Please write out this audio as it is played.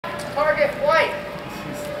target white.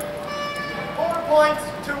 4 points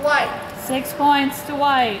to white. 6 points to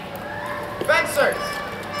white. Fencers,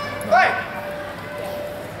 fight.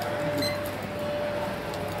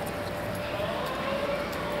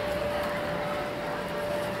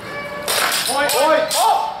 Point.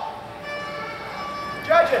 Oh!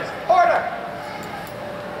 Judges, order.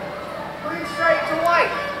 Green straight to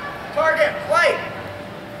white. Target white.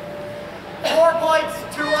 4 points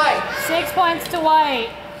to white. 6 points to white.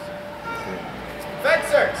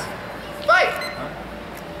 Fencers, fight.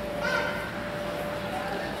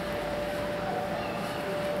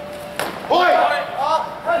 Point.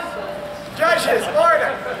 Judges,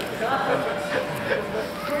 order.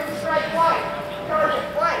 Green straight white. Target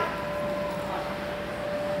white.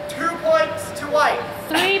 2 points to white.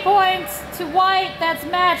 3 points to white. That's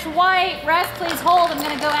match white. Ref, please hold. I'm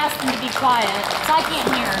going to go ask them to be quiet, so I can't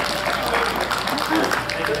hear.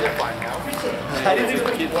 They're fine now.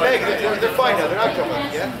 They're fine now. They're not coming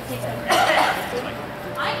up yet.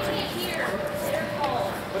 I can't hear. They're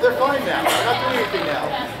cold. But they're fine now. They're not doing anything now.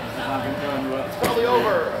 It's probably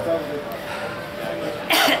over.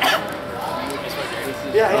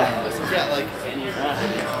 Yeah, like.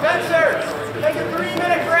 Fencers, take a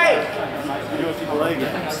 3-minute break. You don't see the leg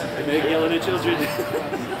games. They make yelling at children.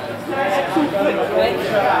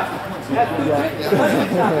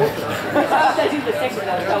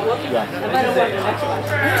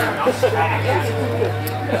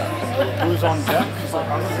 Who's on deck?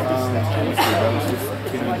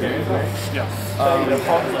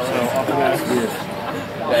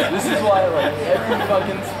 Yeah, this is why like every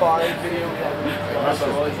fucking sparring video we have,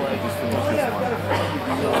 I'm always like,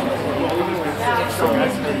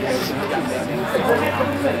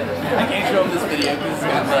 I can't show him this video because it's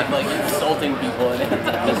got like insulting people in it.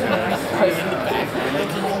 Right in the back.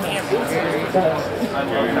 I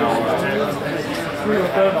love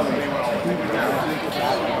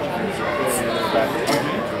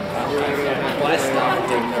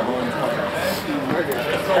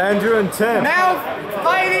Andrew and Tim. Now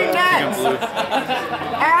fighting next.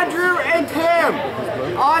 Andrew and Tim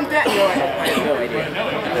on deck.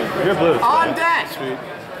 You're blue. On deck. Sweet.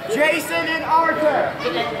 Jason and Arthur.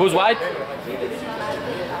 Who's white?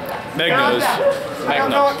 Meg knows. I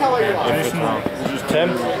don't know what color you are. Tim?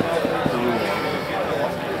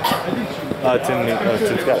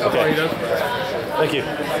 Tim's got it. Okay. Thank you.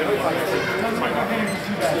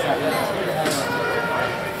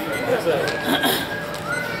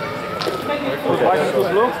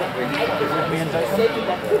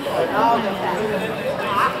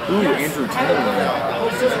 Ooh, Andrew Taylor.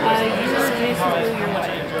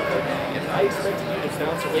 I expected you to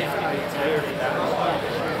bounce away from me entirely.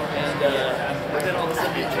 And then all of a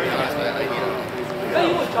sudden you turned around.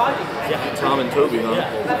 Yeah, Tom and Toby, huh?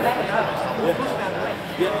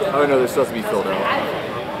 Yeah. Oh no, they're supposed to be filled out.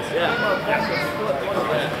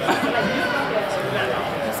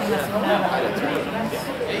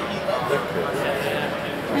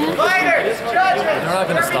 Fighters, judges. They're not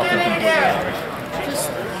going to stop them. Just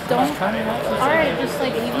don't. Alright, just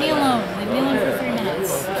like leave me alone. Leave me alone for 3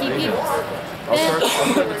 minutes. Keep you. I'll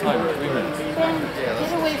start the timer, 3 minutes. Ben,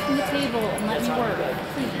 get away from the table and let me work,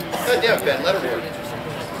 please. Yeah, Ben, let her work.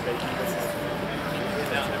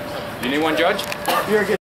 Do you need one, Judge? You're good.